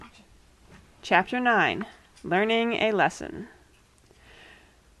Chapter 9. Learning a Lesson.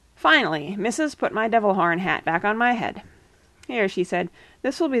 Finally, Mrs. put my devil horn hat back on my head. "Here," she said,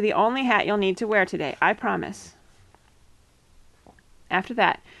 "this will be the only hat you'll need to wear today, I promise." After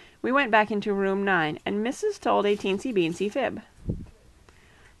that, we went back into room 9, and Mrs. told a teensy-beensy fib.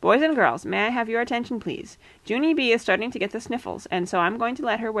 "Boys and girls, may I have your attention, please? Junie B. is starting to get the sniffles, and so I'm going to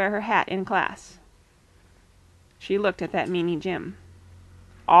let her wear her hat in class." She looked at that meanie Jim.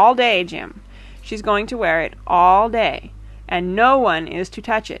 "All day, Jim. She's going to wear it all day, and no one is to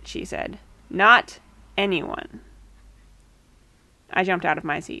touch it," she said. "Not anyone." I jumped out of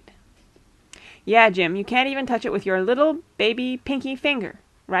my seat. "Yeah, Jim, you can't even touch it with your little baby pinky finger.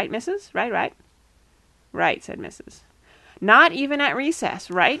 Right, Mrs.? Right? "Right," said Mrs. "Not even at recess.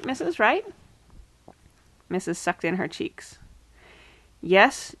 Right, Mrs., right?" Mrs. sucked in her cheeks.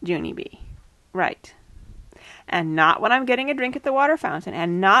 "Yes, Junie B. Right. And not when I'm getting a drink at the water fountain,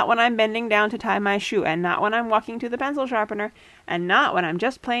 and not when I'm bending down to tie my shoe, and not when I'm walking to the pencil sharpener, and not when I'm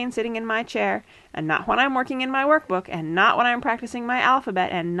just plain sitting in my chair, and not when I'm working in my workbook, and not when I'm practicing my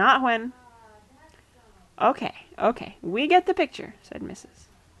alphabet, and not when—" Okay, we get the picture," said Mrs.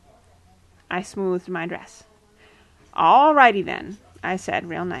 I smoothed my dress. "All righty then," I said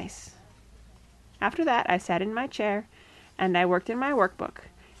real nice. After that I sat in my chair, and I worked in my workbook,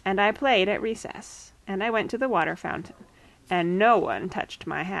 and I played at recess, and I went to the water fountain, and no one touched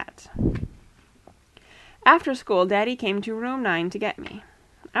my hat. After school, Daddy came to room 9 to get me.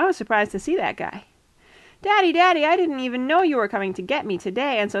 I was surprised to see that guy. Daddy, I didn't even know you were coming to get me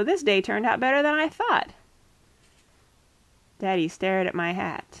today, and so this day turned out better than I thought." Daddy stared at my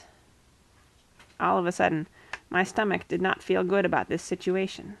hat. All of a sudden, my stomach did not feel good about this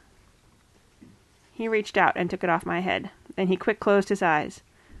situation. He reached out and took it off my head. Then he quick closed his eyes.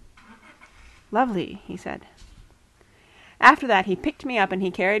 "Lovely," he said. After that, he picked me up and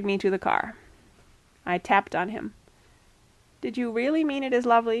he carried me to the car. I tapped on him. "Did you really mean it is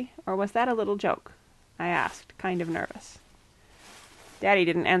lovely, or was that a little joke?" I asked, kind of nervous. Daddy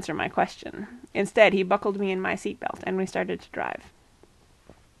didn't answer my question. Instead, he buckled me in my seatbelt, and we started to drive.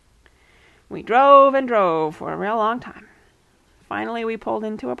 We drove and drove for a real long time. Finally, we pulled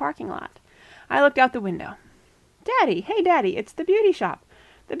into a parking lot. I looked out the window. "Daddy, hey, Daddy, it's the beauty shop.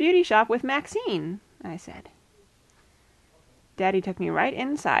 The beauty shop with Maxine," I said. Daddy took me right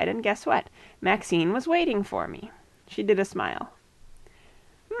inside, and guess what? Maxine was waiting for me. She did a smile.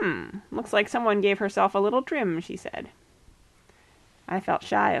 Looks like someone gave herself a little trim," she said. I felt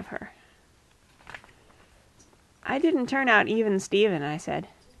shy of her. "I didn't turn out even Steven," I said,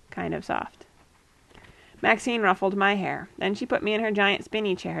 kind of soft. Maxine ruffled my hair. Then she put me in her giant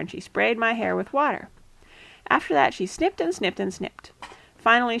spinny chair, and she sprayed my hair with water. After that, she snipped and snipped and snipped.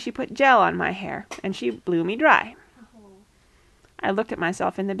 Finally, she put gel on my hair, and she blew me dry. I looked at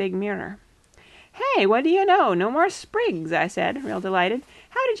myself in the big mirror. "Hey, what do you know? No more sprigs," I said, real delighted.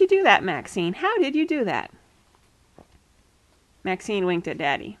 "How did you do that, Maxine? How did you do that?" Maxine winked at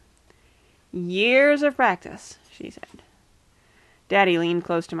Daddy. "Years of practice," she said. Daddy leaned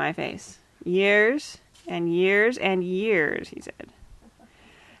close to my face. "Years and years and years," he said.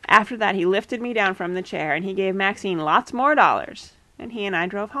 After that, he lifted me down from the chair, and he gave Maxine lots more dollars, and he and I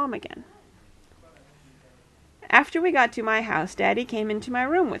drove home again. After we got to my house, Daddy came into my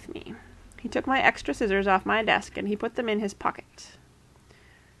room with me. He took my extra scissors off my desk, and he put them in his pocket.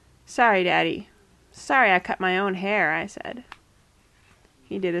 "Sorry, Daddy. Sorry I cut my own hair," I said.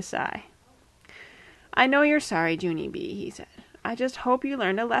 He did a sigh. "I know you're sorry, Junie B.," he said. "I just hope you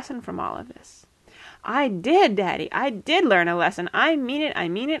learned a lesson from all of this." "I did, Daddy. I did learn a lesson. I mean it, I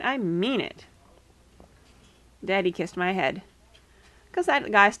mean it, I mean it." Daddy kissed my head. "'Cause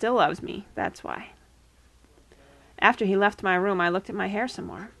that guy still loves me, that's why." After he left my room, I looked at my hair some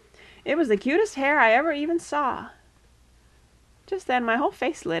more. It was the cutest hair I ever even saw. Just then, my whole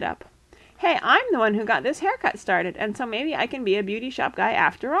face lit up. "Hey, I'm the one who got this haircut started, and so maybe I can be a beauty shop guy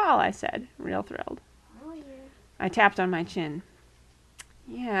after all," I said, real thrilled. I tapped on my chin.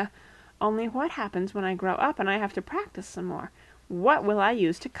 "Yeah, only what happens when I grow up and I have to practice some more? What will I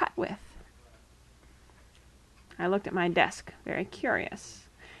use to cut with?" I looked at my desk, very curious.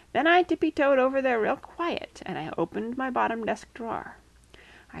 Then I tippy-toed over there real quiet, and I opened my bottom desk drawer.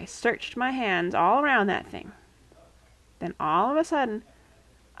 I searched my hands all around that thing. Then all of a sudden,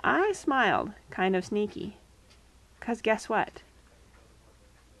 I smiled, kind of sneaky. 'Cause guess what?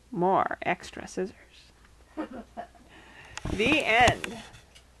 More extra scissors. The end.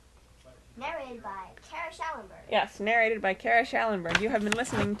 Narrated by Kara Schallenberg. Yes, narrated by Kara Schallenberg. You have been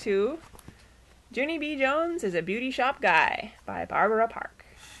listening to Junie B. Jones is a Beauty Shop Guy by Barbara Park.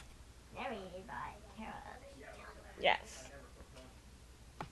 Narrated by Kara Schallenberg. Yes.